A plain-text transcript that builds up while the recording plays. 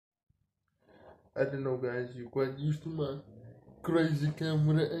I don't know, guys. You're quite used to my crazy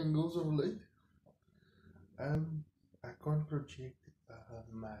camera angles of late. I can't project.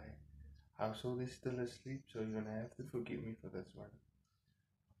 My household is still asleep, so you're gonna have to forgive me for this one.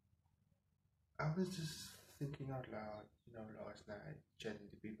 I was just thinking out loud, last night, chatting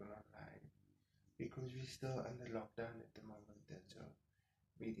to people online, because we're still under lockdown at the moment, and so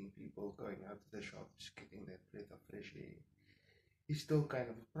meeting people, going out to the shops, getting that breath of fresh air is still kind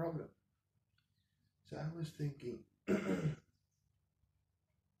of a problem. So I was thinking, because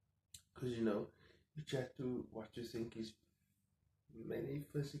you chat to what you think is many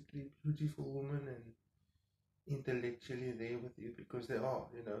physically beautiful women and intellectually there with you because they are,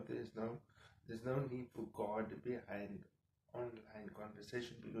 there's no need for God behind online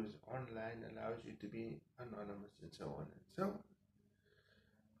conversation because online allows you to be anonymous and so on and so on.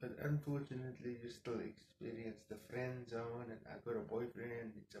 But unfortunately, you still experience the friend zone, and I got a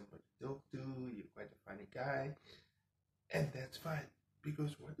boyfriend, need somebody to talk to, you're quite a funny guy, and that's fine.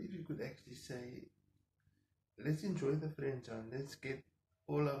 Because what if you could actually say, let's enjoy the friend zone, let's get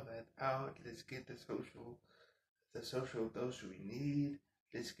all of that out, let's get the social dose we need,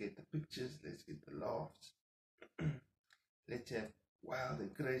 let's get the pictures, let's get the laughs, let's have wild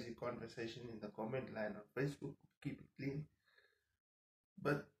and crazy conversation in the comment line on Facebook, keep it clean.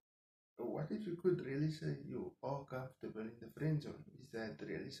 But what if you could really say you are comfortable in the friend zone? Is that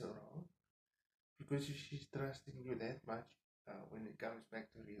really so wrong? Because if she's trusting you that much when it comes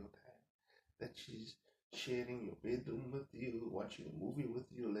back to real time, that she's sharing your bedroom with you, watching a movie with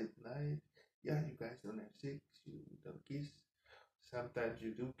you late night. Yeah, you guys don't have sex, you don't kiss. Sometimes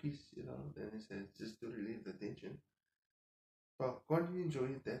you do kiss, then it says just to relieve the tension. Well, can't you enjoy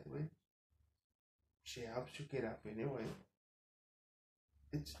it that way? She helps you get up anyway.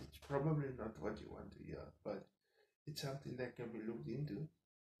 It's probably not what you want to hear, but it's something that can be looked into.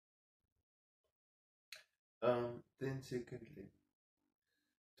 Then secondly,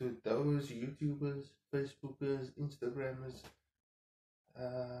 to those YouTubers, Facebookers, Instagrammers,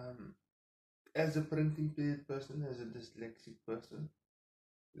 um, as a printing paid person, as a dyslexic person,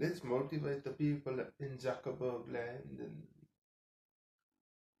 let's motivate the people in Zuckerberg land and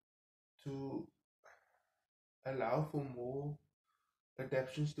to allow for more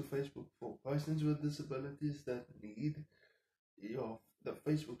adaptations to Facebook for persons with disabilities that need the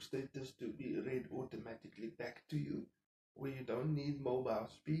Facebook status to be read automatically back to you, where you don't need mobile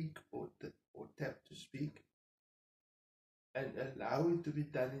speak or tap to speak, and allow it to be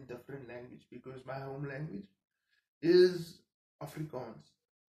done in different language because my home language is Afrikaans.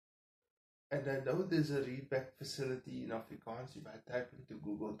 And I know there's a readback facility in Afrikaans if I type into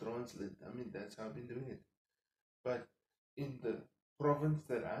Google Translate. I mean, that's how I've been doing it. But in the province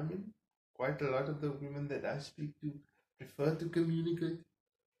that I'm in, quite a lot of the women that I speak to prefer to communicate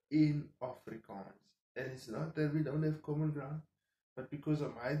in Afrikaans. And it's not that we don't have common ground, but because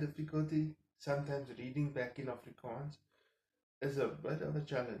of my difficulty, sometimes reading back in Afrikaans is a bit of a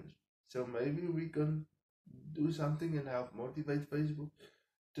challenge. So maybe we can do something and help motivate Facebook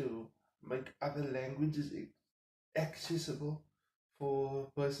to make other languages accessible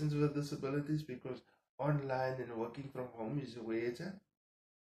for persons with disabilities because online and working from home is the way it's at.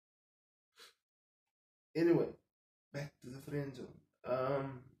 Anyway, back to the friend zone.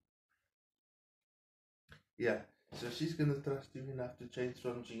 Yeah, so she's gonna trust you enough to change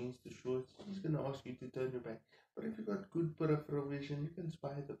from jeans to shorts. She's gonna ask you to turn your back. But if you got good peripheral vision, you can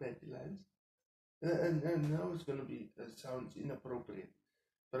spy the panty lines. And now it's gonna be sounds inappropriate.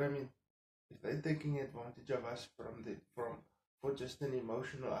 But I mean, if they're taking advantage of us from for just an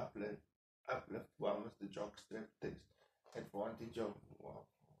emotional uplift, well, Mr. Jockstrap takes advantage of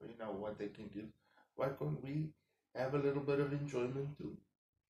what they can give. Why can't we have a little bit of enjoyment to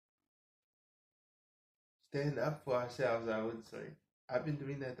stand up for ourselves? I would say I've been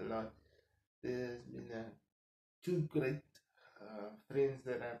doing that a lot. There's been two great friends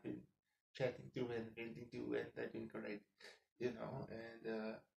that I've been chatting to and venting to, and they've been great, and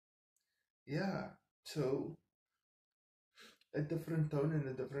yeah. So a different tone and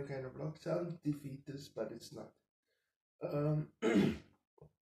a different kind of block sounds defeatist, but it's not. Um,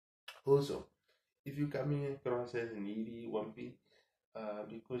 Also, if you're coming across as needy, wumpy,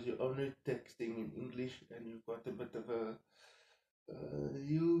 because you're only texting in English and you've got a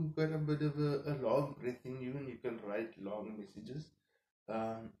long breath in you and you can write long messages.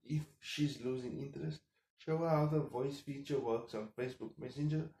 If she's losing interest, show her how the voice feature works on Facebook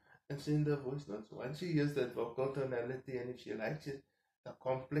Messenger and send her voice notes. Once she hears that vocal tonality and if she likes it, the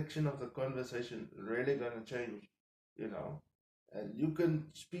complexion of the conversation really gonna change, you know. And you can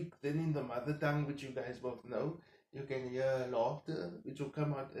speak then in the mother tongue which you guys both know, You can hear laughter, which will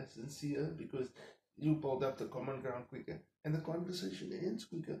come out as sincere because you build up the common ground quicker, and the conversation ends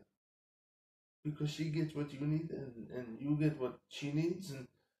quicker because she gets what you need, and you get what she needs, and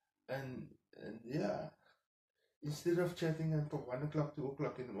and yeah, instead of chatting until 1 o'clock, 2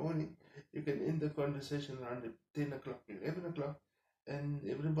 o'clock in the morning, you can end the conversation around 10 o'clock, 11 o'clock, and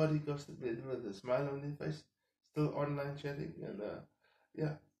everybody goes to bed with a smile on their face, still online chatting, and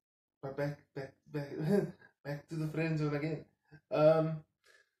yeah. But back, back to the friend zone again. Um,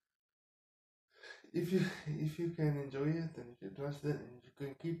 if you if you can enjoy it and if you trust it and you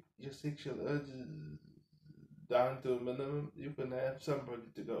can keep your sexual urges down to a minimum, you can have somebody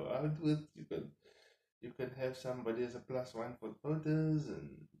to go out with. You can have somebody as a plus one for photos, and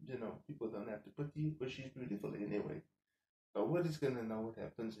people don't have to put you because she's beautiful anyway. Nobody's gonna know what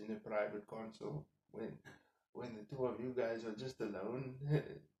happens in a private console when the two of you guys are just alone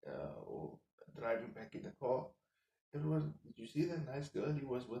or driving back in the car. Everyone, did you see that nice girl he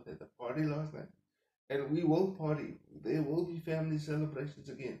was with at the party last night? And we will party. There will be family celebrations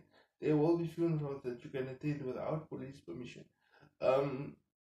again. There will be funerals that you can attend without police permission. Um,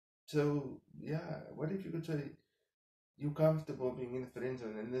 so yeah, what if you could say you're comfortable being in the friend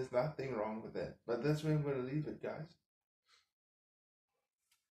zone and there's nothing wrong with that? But that's where I'm gonna leave it, guys.